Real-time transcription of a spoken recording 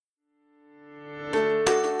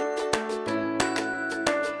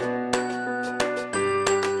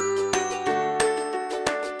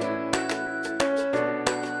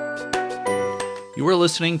are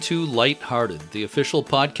listening to Lighthearted, the official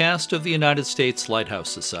podcast of the United States Lighthouse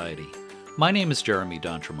Society. My name is Jeremy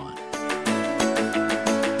D'Entremont.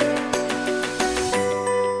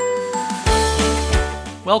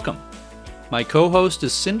 Welcome. My co-host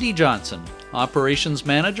is Cindy Johnson, Operations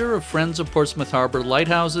Manager of Friends of Portsmouth Harbor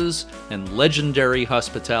Lighthouses and legendary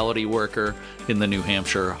hospitality worker in the New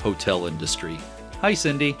Hampshire hotel industry. Hi,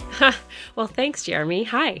 Cindy. Well, thanks, Jeremy.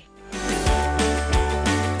 Hi.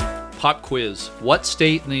 Pop quiz. What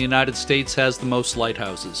state in the United States has the most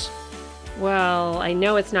lighthouses? Well, I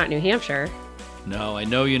know it's not New Hampshire. No, I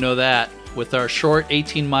know you know that. With our short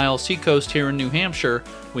 18-mile seacoast here in New Hampshire,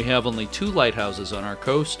 we have only 2 lighthouses on our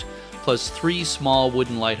coast, plus 3 small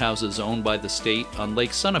wooden lighthouses owned by the state on Lake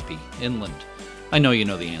Sunapee, inland. I know you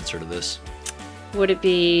know the answer to this. Would it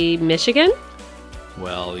be Michigan?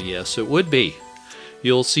 Well, yes, it would be.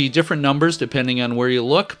 You'll see different numbers depending on where you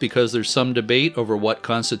look because there's some debate over what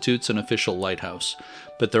constitutes an official lighthouse.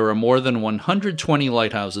 But there are more than 120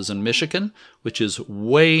 lighthouses in Michigan, which is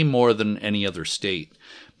way more than any other state.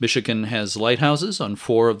 Michigan has lighthouses on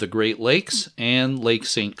 4 of the Great Lakes and Lake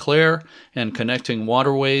St. Clair and connecting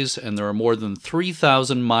waterways, and there are more than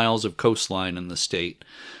 3,000 miles of coastline in the state.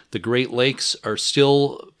 The Great Lakes are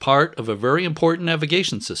still part of a very important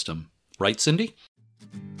navigation system. Right, Cindy?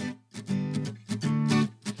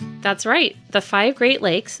 That's right. The 5 Great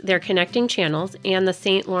Lakes, their connecting channels, and the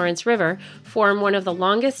St. Lawrence River form one of the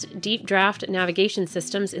longest deep draft navigation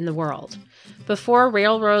systems in the world. Before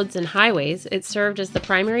railroads and highways, it served as the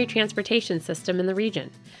primary transportation system in the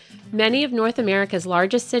region. Many of North America's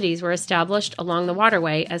largest cities were established along the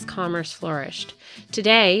waterway as commerce flourished.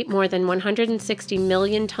 Today, more than 160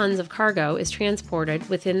 million tons of cargo is transported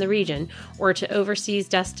within the region or to overseas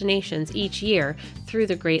destinations each year through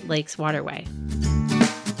the Great Lakes waterway.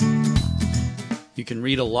 You can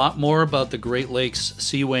read a lot more about the Great Lakes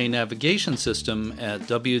Seaway Navigation System at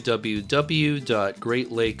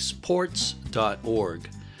www.greatlakesports.org.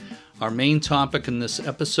 Our main topic in this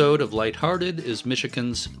episode of Lighthearted is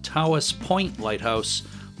Michigan's Tawas Point Lighthouse,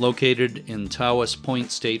 located in Tawas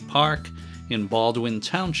Point State Park in Baldwin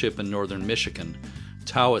Township in northern Michigan.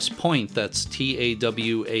 Tawas Point, that's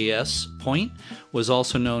T-A-W-A-S Point, was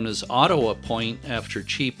also known as Ottawa Point after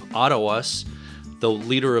Chief Ottawas, the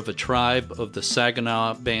leader of a tribe of the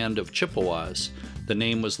Saginaw Band of Chippewas. The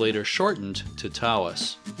name was later shortened to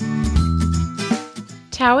Tawas.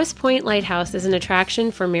 Tawas Point Lighthouse is an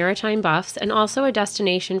attraction for maritime buffs and also a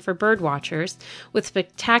destination for birdwatchers with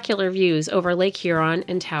spectacular views over Lake Huron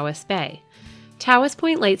and Tawas Bay. Tawas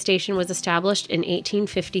Point Light Station was established in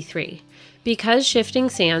 1853. Because shifting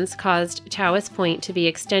sands caused Tawas Point to be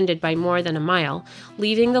extended by more than a mile,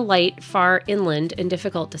 leaving the light far inland and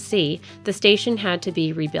difficult to see, the station had to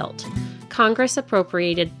be rebuilt. Congress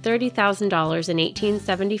appropriated $30,000 in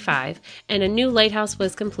 1875, and a new lighthouse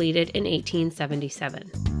was completed in 1877.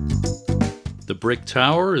 The brick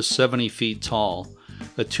tower is 70 feet tall.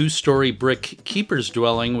 A 2-story brick keeper's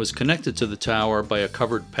dwelling was connected to the tower by a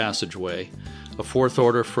covered passageway. A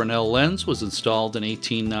 4th-order Fresnel lens was installed in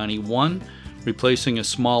 1891, replacing a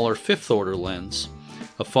smaller 5th-order lens.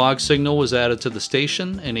 A fog signal was added to the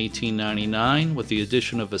station in 1899 with the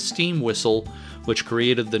addition of a steam whistle, which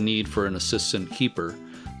created the need for an assistant keeper.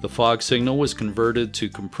 The fog signal was converted to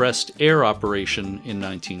compressed air operation in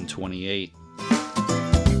 1928.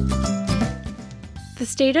 The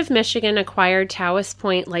state of Michigan acquired Tawas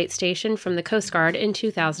Point Light Station from the Coast Guard in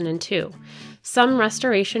 2002. Some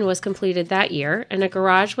restoration was completed that year, and a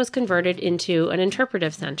garage was converted into an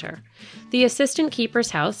interpretive center. The assistant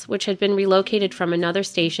keeper's house, which had been relocated from another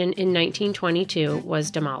station in 1922,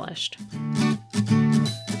 was demolished.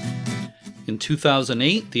 In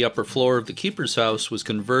 2008, the upper floor of the keeper's house was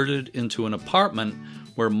converted into an apartment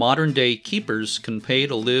where modern-day keepers can pay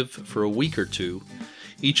to live for a week or two.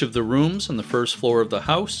 Each of the rooms on the first floor of the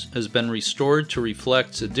house has been restored to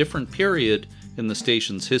reflect a different period in the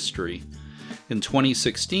station's history. In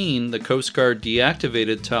 2016, the Coast Guard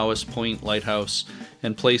deactivated Tawas Point Lighthouse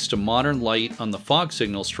and placed a modern light on the fog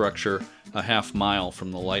signal structure a half-mile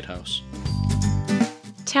from the lighthouse.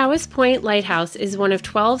 Tawas Point Lighthouse is one of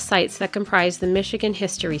 12 sites that comprise the Michigan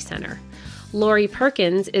History Center. Lori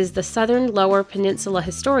Perkins is the Southern Lower Peninsula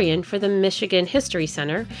historian for the Michigan History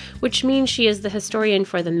Center, which means she is the historian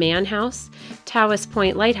for the Mann House, Tawas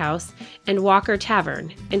Point Lighthouse, and Walker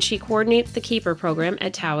Tavern, and she coordinates the Keeper program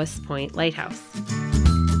at Tawas Point Lighthouse.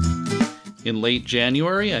 In late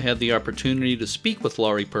January, I had the opportunity to speak with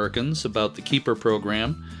Lori Perkins about the Keeper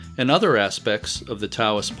program and other aspects of the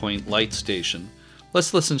Tawas Point Light Station.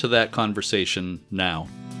 Let's listen to that conversation now.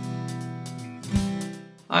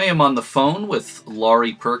 I am on the phone with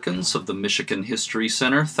Laurie Perkins of the Michigan History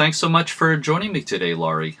Center. Thanks so much for joining me today,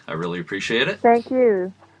 Laurie. I really appreciate it. Thank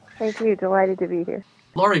you. Thank you. Delighted to be here.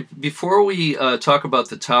 Laurie, before we talk about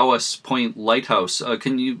the Tawas Point Lighthouse,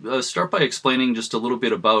 can you start by explaining just a little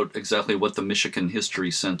bit about exactly what the Michigan History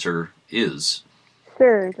Center is?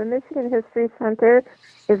 Sure. The Michigan History Center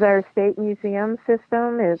is our state museum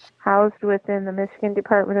system. It's housed within the Michigan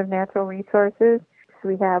Department of Natural Resources. So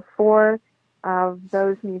we have 4 of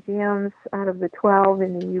those museums out of the 12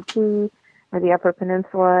 in the UP or the Upper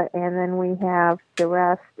Peninsula, and then we have the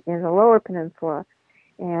rest in the Lower Peninsula.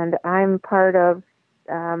 And I'm part of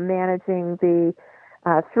managing the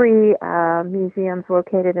 3 museums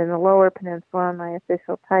located in the Lower Peninsula. My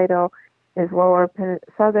official title is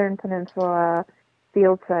Southern Peninsula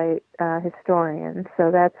Field Site Historian.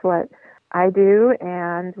 So that's what I do.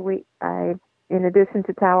 And in addition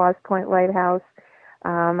to Tawas Point Lighthouse,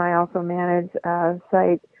 I also manage a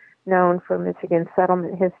site known for Michigan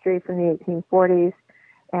settlement history from the 1840s,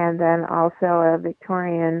 and then also a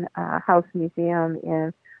Victorian house museum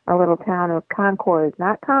in a little town of Concord,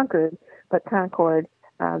 not Concord, but Concord,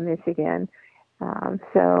 Michigan.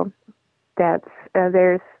 So that's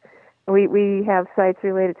we have sites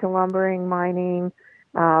related to lumbering, mining,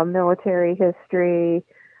 military history,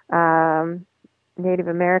 Native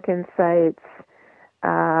American sites,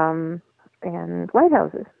 and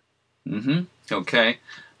lighthouses. Okay.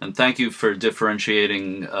 And thank you for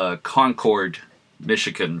differentiating Concord,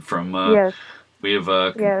 Michigan from... Yes. We have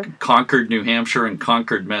Concord, New Hampshire, and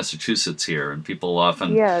Concord, Massachusetts here, and people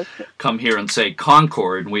often come here and say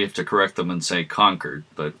Concord, and we have to correct them and say Concord.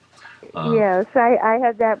 But yes, I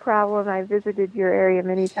had that problem. I visited your area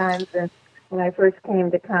many times, and when I first came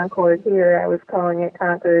to Concord here, I was calling it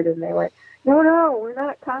Concord, and they went, "No, we're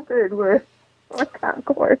not Concord. We're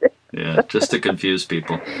Concord." Yeah, just to confuse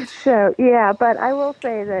people. So but I will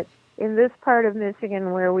say that in this part of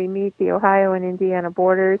Michigan where we meet the Ohio and Indiana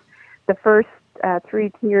borders, the first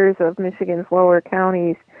 3 tiers of Michigan's lower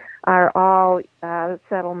counties are all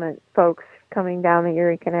settlement folks coming down the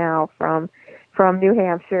Erie Canal from New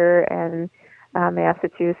Hampshire and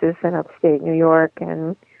Massachusetts and upstate New York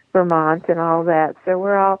and Vermont and all that. So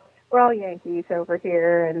we're all Yankees over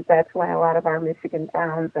here, and that's why a lot of our Michigan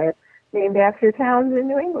towns are named after towns in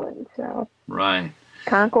New England. So right.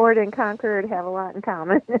 Concord and Concord have a lot in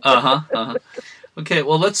common. Okay,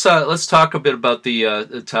 well, let's talk a bit about the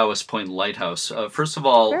Tawas Point Lighthouse. First of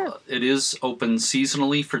all, Sure. It is open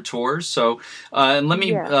seasonally for tours. So, and let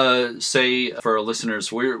me say for our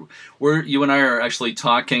listeners, you and I are actually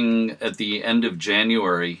talking at the end of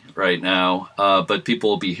January right now, but people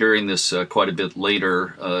will be hearing this quite a bit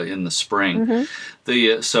later in the spring.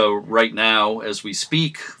 Mm-hmm. So right now, as we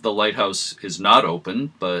speak, the lighthouse is not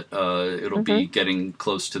open, but it'll be getting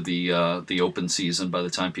close to the open season by the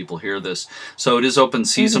time people hear this. So it is open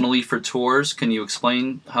seasonally for tours. Can you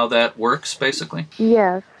explain how that works, basically?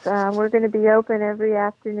 Yes, we're going to be open every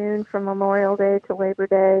afternoon from Memorial Day to Labor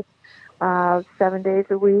Day, 7 days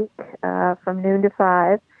a week, from noon to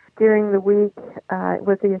 5. During the week,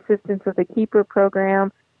 with the assistance of the Keeper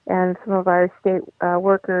program and some of our state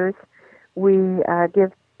workers, we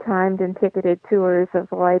give timed and ticketed tours of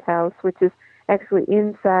the lighthouse, which is actually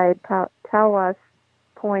inside Tawas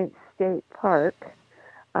Point State Park.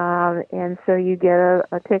 And so you get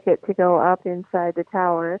a ticket to go up inside the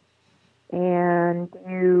tower, and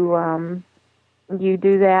you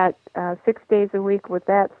do that 6 days a week with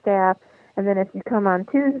that staff. And then if you come on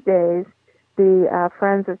Tuesdays, the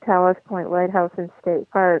Friends of Tawas Point Lighthouse and State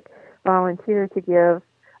Park volunteer to give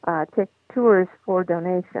tours for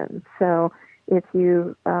donations. So if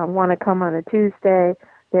you want to come on a Tuesday,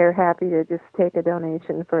 they're happy to just take a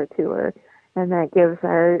donation for a tour. And that gives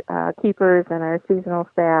our keepers and our seasonal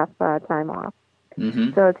staff time off.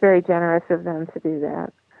 Mm-hmm. So it's very generous of them to do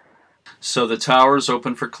that. So the tower is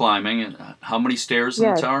open for climbing. And how many stairs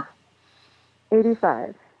in the tower?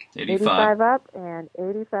 85. 85 up and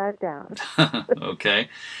 85 down. Okay.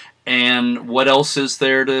 And what else is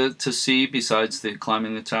there to see besides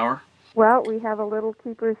climbing the tower? Well, we have a little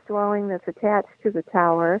keeper's dwelling that's attached to the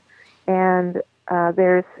tower, and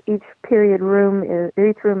there's each room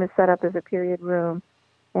is set up as a period room,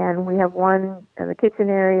 and we have one. The kitchen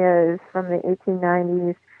area is from the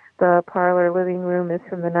 1890s. The parlor living room is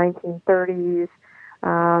from the 1930s,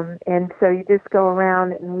 and so you just go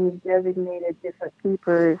around, and we've designated different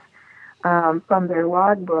keepers from their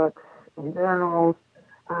logbooks and journals.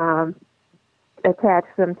 Attach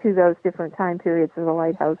them to those different time periods of the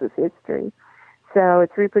lighthouse's history. So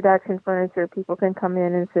it's reproduction furniture. People can come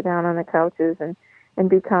in and sit down on the couches and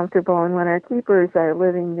be comfortable. And when our keepers are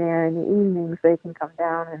living there in the evenings, they can come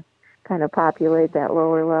down and kind of populate that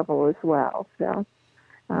lower level as well. So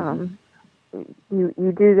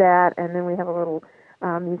you do that, and then we have a little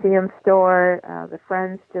museum store. The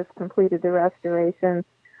Friends just completed the restoration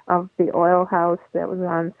of the oil house that was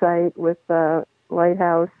on site with the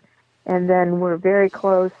lighthouse, and then we're very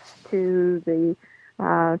close to the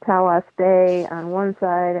Tawas Bay on one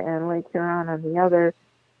side and Lake Huron on the other,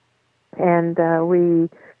 and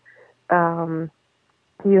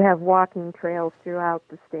you have walking trails throughout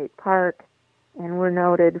the state park, and we're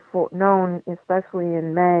known especially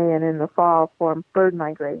in May and in the fall for bird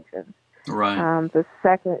migration. Right. The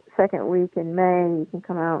second week in May, you can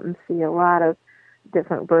come out and see a lot of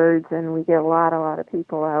different birds, and we get a lot of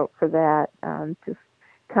people out for that, just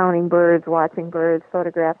counting birds, watching birds,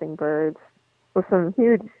 photographing birds with some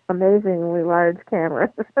huge, amazingly large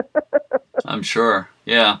cameras. I'm sure.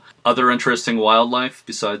 Yeah. Other interesting wildlife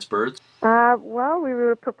besides birds? Well, we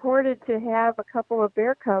were purported to have a couple of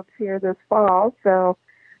bear cubs here this fall, so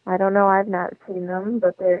I don't know. I've not seen them,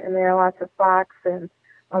 but there are lots of fox and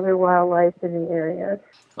other wildlife in the area.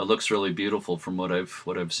 It looks really beautiful from what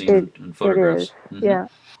I've seen in photographs. It is, yeah.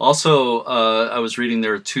 Also, I was reading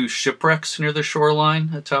there are 2 shipwrecks near the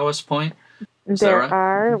shoreline at Tawas Point. There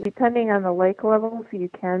are. Depending on the lake levels, you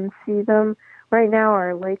can see them. Right now,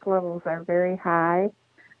 our lake levels are very high.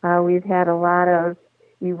 We've had a lot of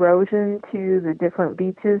erosion to the different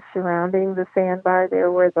beaches surrounding the sandbar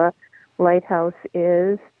there where the lighthouse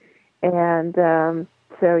is. And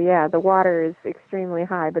so, yeah, the water is extremely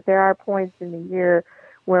high. But there are points in the year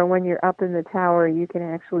where when you're up in the tower, you can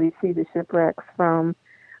actually see the shipwrecks from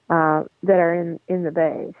that are in the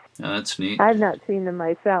bay. Yeah, that's neat. I've not seen them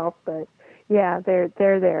myself, but yeah, they're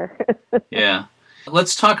there. Yeah.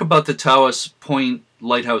 Let's talk about the Tawas Point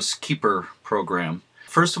Lighthouse Keeper program.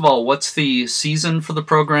 First of all, what's the season for the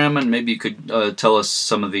program, and maybe you could tell us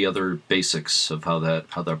some of the other basics of how that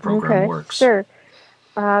program works. Sure.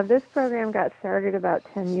 This program got started about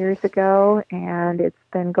 10 years ago, and it's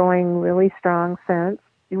been going really strong since.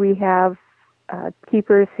 We have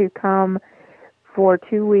keepers who come for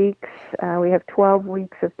 2 weeks. We have 12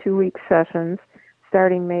 weeks of 2-week sessions,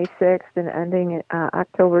 starting May 6th and ending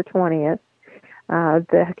October 20th.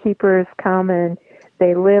 The keepers come and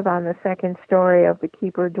they live on the second story of the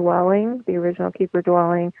keeper dwelling, the original keeper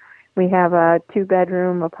dwelling. We have a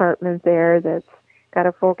 2-bedroom apartment there that's got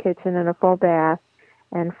a full kitchen and a full bath,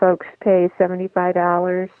 and folks pay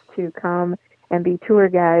 $75 to come and be tour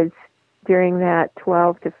guides during that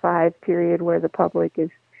 12 to 5 period where the public is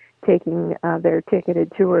taking their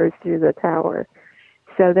ticketed tours through the tower.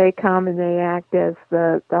 So they come and they act as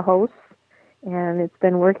the hosts, and it's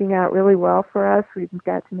been working out really well for us. We've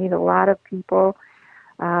got to meet a lot of people.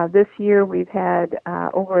 This year we've had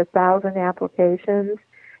over 1,000 applications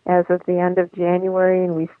as of the end of January,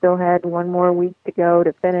 and we still had 1 more week to go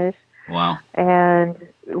to finish. Wow. And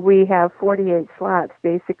we have 48 slots.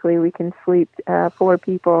 Basically, we can sleep 4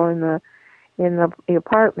 people in the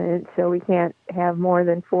apartment, so we can't have more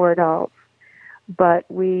than 4 adults. But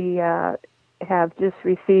we have just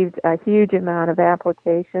received a huge amount of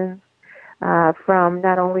applications from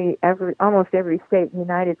not only almost every state in the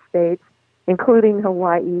United States, including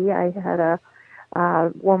Hawaii. I had a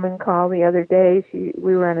woman call the other day.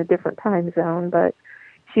 We were in a different time zone, but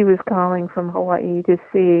she was calling from Hawaii to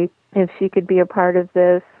see if she could be a part of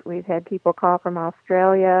this. We've had people call from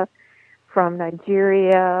Australia, from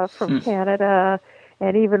Nigeria, from Canada,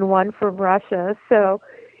 and even one from Russia. So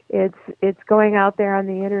it's going out there on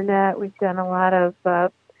the internet. We've done a lot of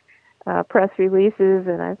press releases,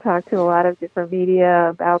 and I've talked to a lot of different media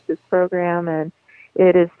about this program, and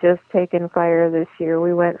it has just taken fire this year.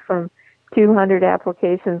 We went from 200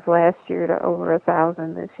 applications last year to over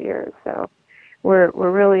 1,000 this year. So we're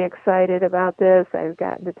really excited about this. I've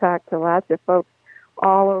gotten to talk to lots of folks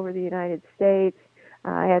all over the United States.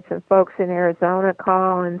 I had some folks in Arizona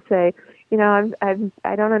call and say, you know,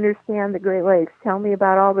 I don't understand the Great Lakes. Tell me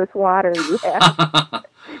about all this water you have.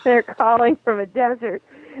 They're calling from a desert.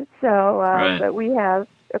 So, but we have,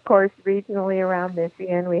 of course, regionally around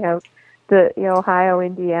Michigan, we have Ohio,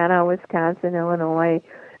 Indiana, Wisconsin, Illinois,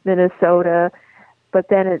 Minnesota, but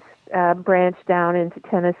then it's branched down into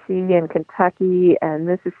Tennessee and Kentucky and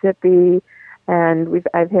Mississippi, and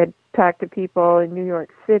I've had talked to people in New York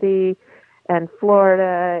City and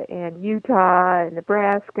Florida and Utah and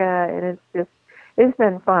Nebraska, and it's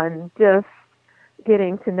been fun just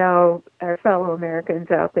getting to know our fellow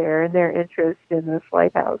Americans out there and their interest in this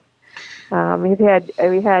lighthouse. We had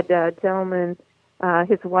a gentleman,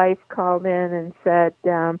 his wife called in and said,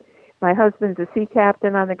 my husband's a sea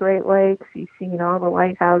captain on the Great Lakes. He's seen all the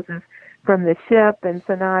lighthouses from the ship, and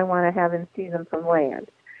so now I want to have him see them from land.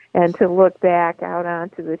 and to look back out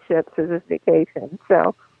onto the ships as a vacation.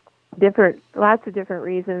 So lots of different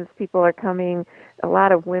reasons people are coming. A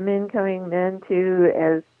lot of women coming, men too,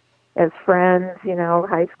 as friends,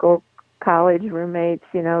 high school, college roommates,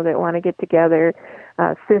 that want to get together.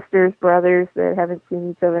 Sisters, brothers that haven't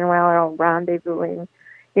seen each other in a while are all rendezvousing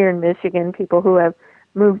here in Michigan. People who have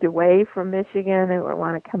moved away from Michigan and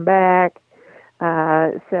want to come back.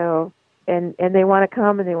 And they want to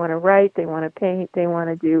come and they want to write, they want to paint, they want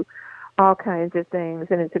to do all kinds of things.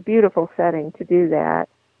 And it's a beautiful setting to do that.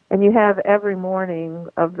 And you have every morning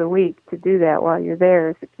of the week to do that while you're there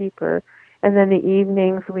as a keeper. And then the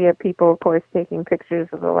evenings, we have people, of course, taking pictures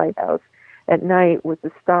of the lighthouse at night with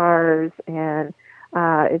the stars. And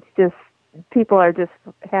it's just, people are just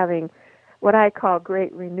having what I call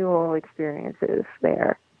great renewal experiences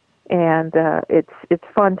there. And it's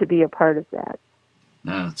fun to be a part of that.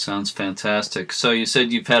 No, it sounds fantastic. So you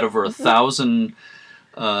said you've had over 1,000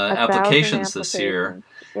 applications this year.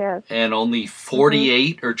 Yes. And only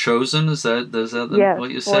 48 are chosen? Is that yes, what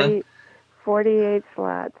you said? 48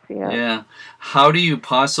 slots, yeah. Yeah. How do you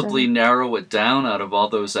possibly narrow it down out of all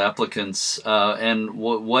those applicants? And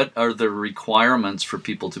what are the requirements for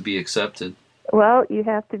people to be accepted? Well, you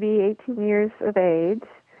have to be 18 years of age.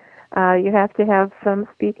 You have to have some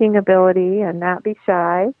speaking ability and not be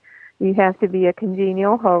shy. You have to be a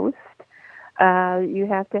congenial host. You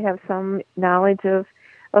have to have some knowledge of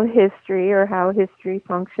history or how history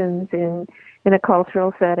functions in a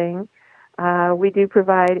cultural setting. We do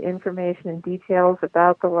provide information and details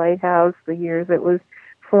about the lighthouse, the years it was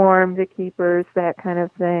formed, the keepers, that kind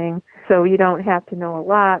of thing. So you don't have to know a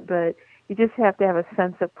lot, but you just have to have a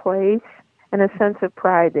sense of place and a sense of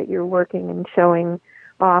pride that you're working and showing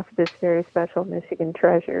off this very special Michigan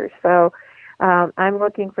treasure. So I'm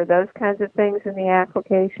looking for those kinds of things in the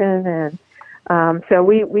application, and so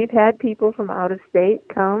we've had people from out of state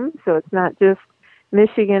come, so it's not just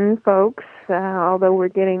Michigan folks, although we're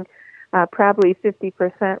getting probably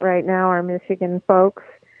 50% right now are Michigan folks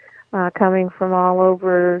coming from all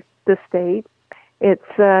over the state.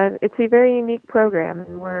 It's a very unique program,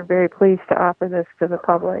 and we're very pleased to offer this to the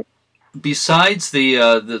public. Besides the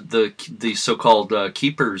so-called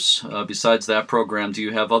keepers, besides that program, do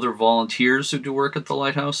you have other volunteers who do work at the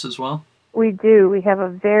lighthouse as well? We do. We have a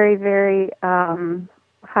very, very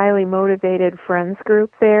highly motivated friends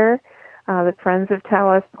group there, the Friends of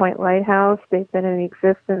Tawas Point Lighthouse. They've been in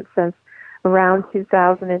existence since around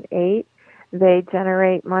 2008. They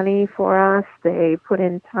generate money for us. They put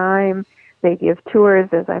in time. They give tours,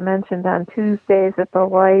 as I mentioned, on Tuesdays at the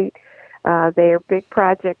light. Their big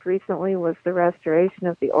project recently was the restoration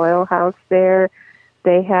of the oil house there.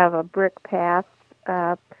 They have a brick path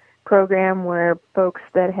program where folks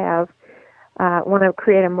that have want to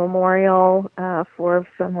create a memorial for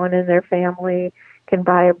someone in their family can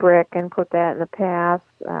buy a brick and put that in the path.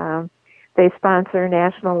 They sponsor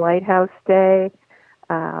National Lighthouse Day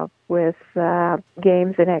with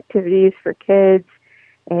games and activities for kids.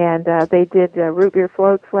 And they did root beer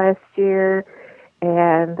floats last year.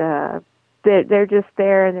 And they're just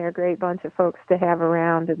there, and they're a great bunch of folks to have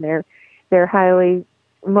around, and they're highly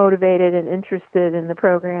motivated and interested in the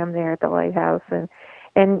program there at the lighthouse.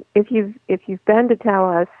 And if you've been to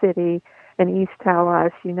Tawas City and East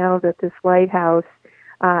Tawas, you know that this lighthouse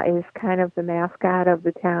is kind of the mascot of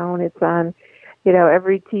the town. It's on,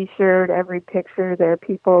 every T-shirt, every picture. There are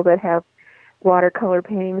people that have watercolor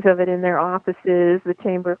paintings of it in their offices. The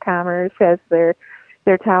Chamber of Commerce has their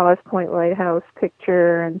Tawas Point Lighthouse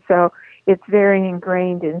picture, and so it's very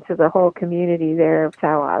ingrained into the whole community there of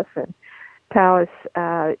Tawas. And Tawas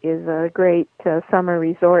is a great summer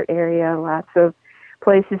resort area, lots of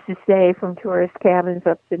places to stay, from tourist cabins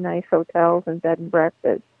up to nice hotels and bed and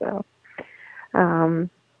breakfast. So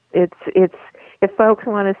it's if folks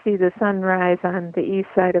want to see the sunrise on the east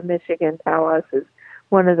side of Michigan, Tawas is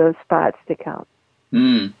one of those spots to come.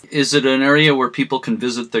 Is it an area where people can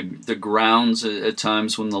visit the grounds at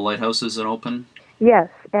times when the lighthouse isn't open? Yes,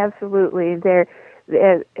 absolutely. There,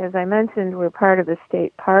 as I mentioned, we're part of the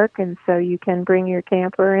state park, and so you can bring your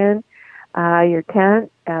camper in, your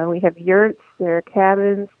tent. We have yurts, there are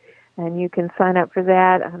cabins, and you can sign up for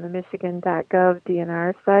that on the Michigan.gov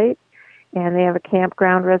DNR site. And they have a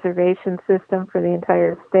campground reservation system for the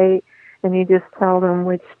entire state, and you just tell them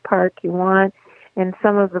which park you want. And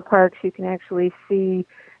some of the parks you can actually see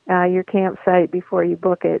your campsite before you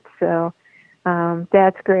book it. So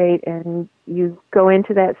that's great. And you go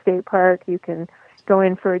into that state park. You can go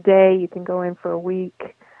in for a day. You can go in for a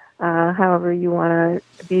week, however you want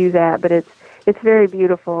to view that. But it's very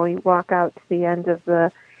beautiful. You walk out to the end of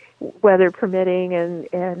the weather permitting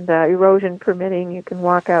and erosion permitting. You can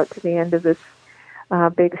walk out to the end of this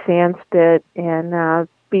big sand spit and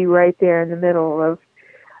be right there in the middle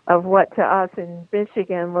of what to us in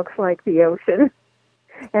Michigan looks like the ocean.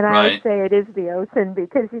 And I would say it is the ocean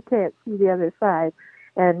because you can't see the other side.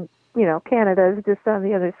 And, Canada is just on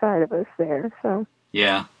the other side of us there. So.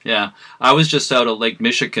 Yeah. I was just out at Lake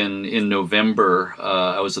Michigan in November.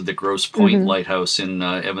 I was at the Grosse Pointe Lighthouse in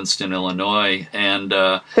Evanston, Illinois. And,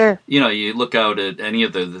 sure. You look out at any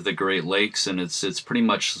of the Great Lakes, and it's pretty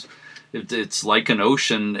much... It's like an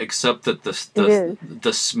ocean, except that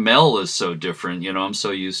the smell is so different. I'm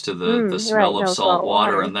so used to the smell of salt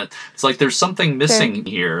water, and that it's like there's something missing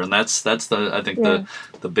here, and that's the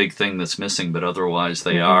big thing that's missing. But otherwise,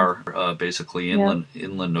 they are basically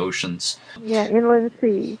inland oceans. Yeah, inland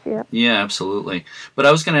seas. Yeah. Yeah, absolutely. But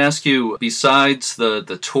I was going to ask you, besides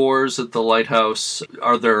the tours at the lighthouse,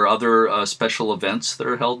 are there other special events that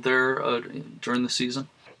are held there during the season?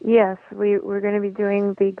 Yes, we're going to be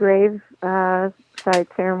doing the grave site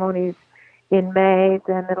ceremonies in May.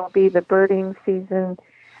 Then it'll be the birding season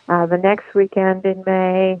the next weekend in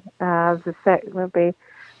May. Will be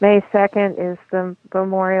May 2nd is the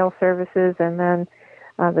memorial services, and then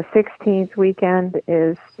the 16th weekend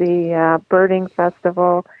is the birding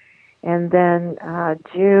festival, and then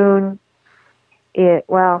June.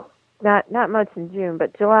 Not much in June,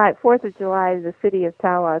 but 4th of July, the city of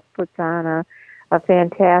Tawas puts on a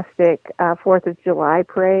fantastic 4th of July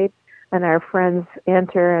parade, and our friends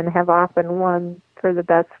enter and have often won for the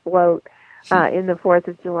best float in the 4th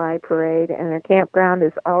of July parade. And our campground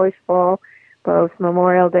is always full, both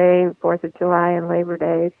Memorial Day, 4th of July, and Labor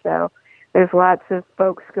Day. So there's lots of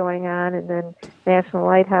folks going on. And then National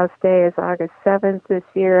Lighthouse Day is August 7th this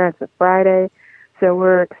year. It's a Friday. So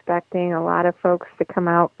we're expecting a lot of folks to come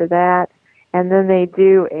out for that. And then they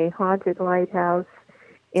do a haunted lighthouse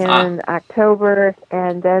in October,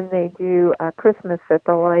 and then they do Christmas at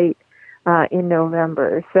the Light in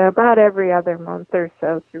November. So about every other month or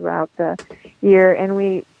so throughout the year. And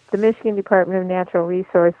the Michigan Department of Natural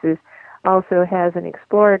Resources also has an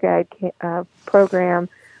Explorer Guide program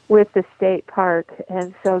with the state park,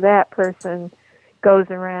 and so that person goes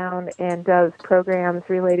around and does programs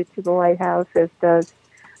related to the lighthouse, as does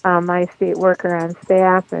my state worker on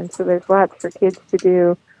staff. And so there's lots for kids to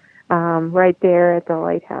do right there at the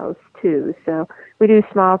lighthouse, too. So we do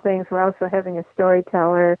small things. We're also having a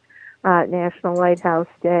storyteller National Lighthouse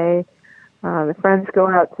Day. The friends go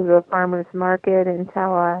out to the farmers market in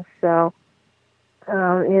Tawas. So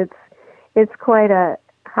it's quite a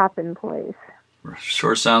hopping place.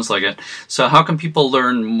 Sure sounds like it. So how can people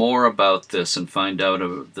learn more about this and find out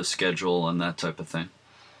of the schedule and that type of thing?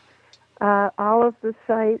 All of the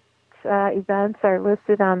site's events are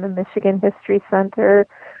listed on the Michigan History Center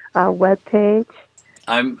webpage.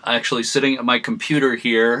 I'm actually sitting at my computer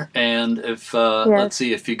here, and if let's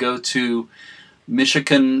see, if you go to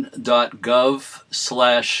michigan.gov/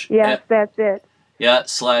 yes, that's it. Yeah,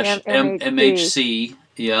 /MHC.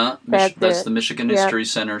 Yeah, that's the Michigan Yep. History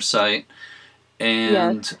Center site.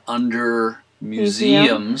 And under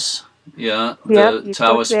museums, the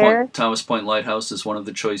Tawas Point Lighthouse is one of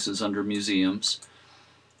the choices under museums.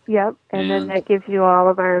 Yep, and then that gives you all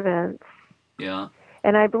of our events. Yeah.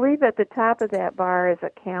 And I believe at the top of that bar is a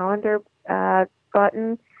calendar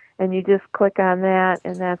button, and you just click on that,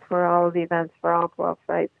 and that's where all of the events for all 12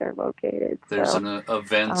 sites are located. There's an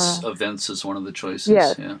events. Events is one of the choices.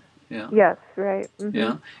 Yes. Yeah. Yes, right. Mm-hmm.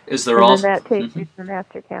 Yeah. Is there also? And that takes you to the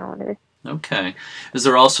master calendar. Okay. Is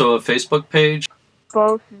there also a Facebook page?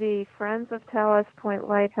 Both the Friends of Tawas Point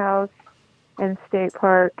Lighthouse and State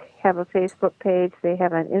Park have a Facebook page. They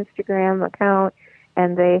have an Instagram account,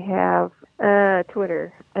 and they have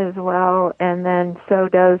Twitter as well, and then so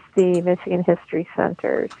does the Michigan History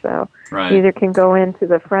Center. So right. Either can go into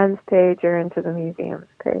the Friends page or into the museums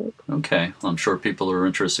page. Okay. Well, I'm sure people who are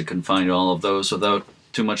interested can find all of those without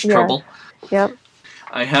too much trouble. Yep.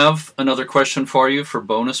 I have another question for you for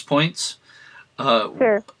bonus points.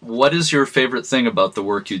 Sure. What is your favorite thing about the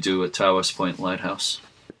work you do at Tawas Point Lighthouse?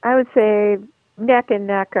 I would say neck and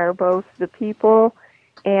neck are both the people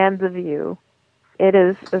and the view. It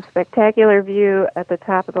is a spectacular view at the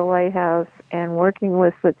top of the lighthouse, and working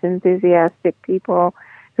with such enthusiastic people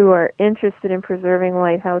who are interested in preserving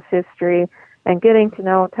lighthouse history and getting to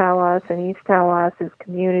know Tawas and East Tawas'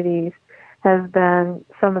 communities has been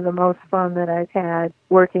some of the most fun that I've had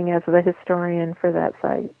working as the historian for that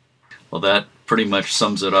site. Well, that pretty much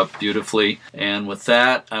sums it up beautifully. And with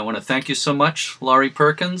that, I want to thank you so much, Laurie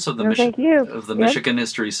Perkins of the Michigan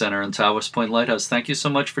History Center and Tawas Point Lighthouse. Thank you so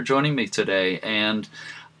much for joining me today. And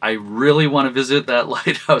I really want to visit that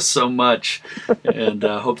lighthouse so much, and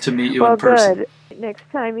hope to meet you in person. Well, good. Next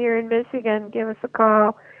time you're in Michigan, give us a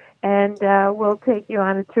call, and we'll take you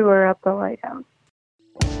on a tour up the lighthouse.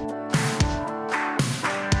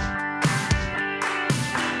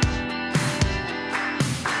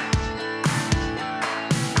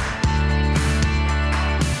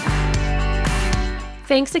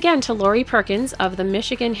 Thanks again to Lori Perkins of the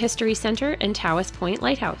Michigan History Center and Tawas Point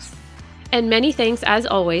Lighthouse. And many thanks, as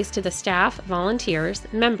always, to the staff, volunteers,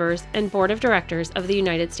 members, and board of directors of the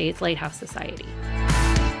United States Lighthouse Society.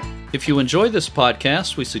 If you enjoy this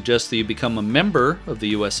podcast, we suggest that you become a member of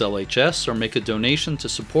the USLHS or make a donation to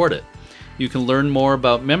support it. You can learn more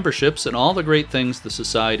about memberships and all the great things the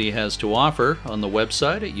Society has to offer on the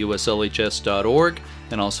website at uslhs.org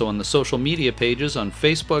and also on the social media pages on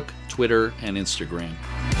Facebook, Twitter, and Instagram.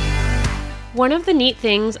 One of the neat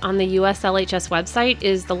things on the USLHS website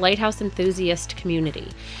is the Lighthouse Enthusiast community.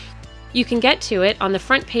 You can get to it on the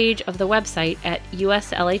front page of the website at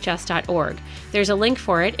uslhs.org. There's a link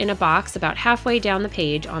for it in a box about halfway down the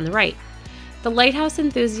page on the right. The Lighthouse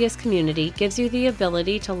Enthusiast community gives you the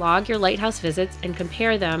ability to log your lighthouse visits and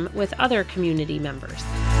compare them with other community members.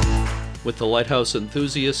 With the Lighthouse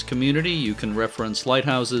Enthusiast community, you can reference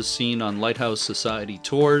lighthouses seen on Lighthouse Society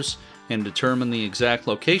tours and determine the exact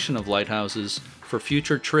location of lighthouses for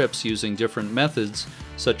future trips using different methods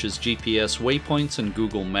such as GPS waypoints and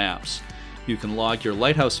Google Maps. You can log your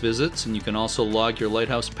lighthouse visits, and you can also log your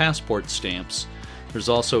lighthouse passport stamps. There's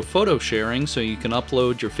also photo sharing, so you can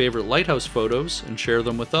upload your favorite lighthouse photos and share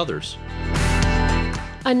them with others.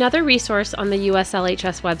 Another resource on the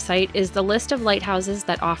USLHS website is the list of lighthouses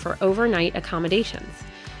that offer overnight accommodations.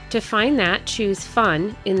 To find that, choose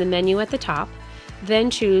Fun in the menu at the top,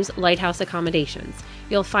 then choose Lighthouse Accommodations.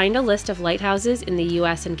 You'll find a list of lighthouses in the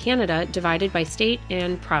US and Canada divided by state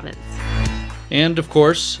and province. And of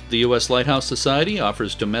course, the U.S. Lighthouse Society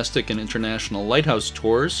offers domestic and international lighthouse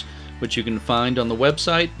tours, which you can find on the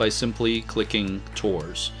website by simply clicking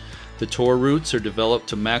Tours. The tour routes are developed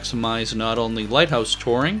to maximize not only lighthouse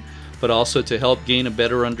touring, but also to help gain a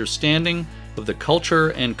better understanding of the culture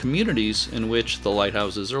and communities in which the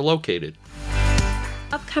lighthouses are located.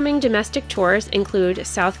 Upcoming domestic tours include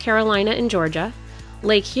South Carolina and Georgia,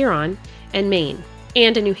 Lake Huron, and Maine,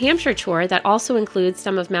 and a New Hampshire tour that also includes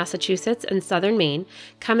some of Massachusetts and southern Maine,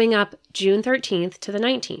 coming up June 13th to the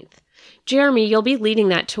 19th. Jeremy, you'll be leading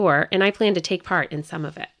that tour, and I plan to take part in some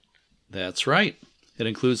of it. That's right. It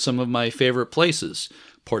includes some of my favorite places: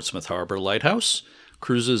 Portsmouth Harbor Lighthouse,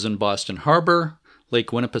 cruises in Boston Harbor, Lake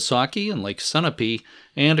Winnipesaukee and Lake Sunapee,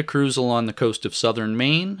 and a cruise along the coast of southern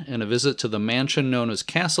Maine, and a visit to the mansion known as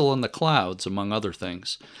Castle in the Clouds, among other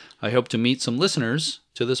things. I hope to meet some listeners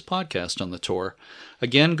to this podcast on the tour.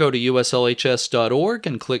 Again, go to uslhs.org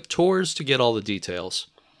and click Tours to get all the details.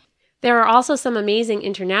 There are also some amazing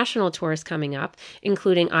international tours coming up,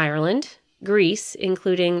 including Ireland, Greece,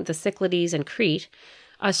 including the Cyclades and Crete,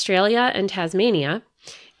 Australia and Tasmania,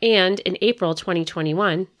 and in April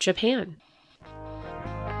 2021, Japan.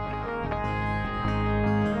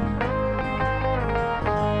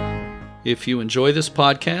 If you enjoy this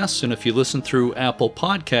podcast, and if you listen through Apple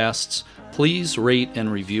Podcasts, please rate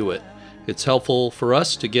and review it. It's helpful for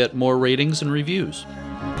us to get more ratings and reviews.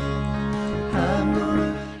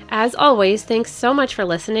 As always, thanks so much for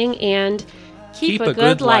listening, and keep a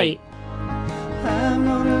good light. I'm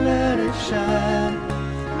gonna let it shine,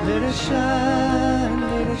 let it shine,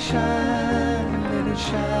 let it shine, let it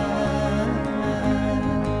shine.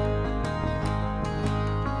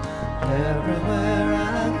 Everywhere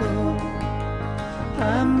I go,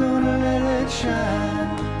 I'm gonna let it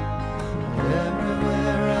shine.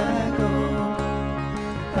 Everywhere I go,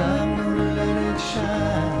 I'm gonna let it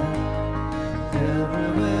shine.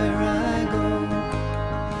 Everywhere I go,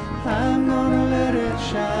 I'm gonna let it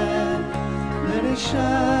shine. Let it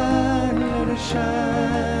shine, let it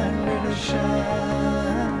shine, let it shine.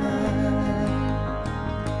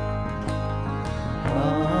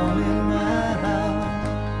 All in my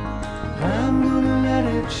house, I'm gonna let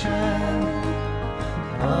it shine.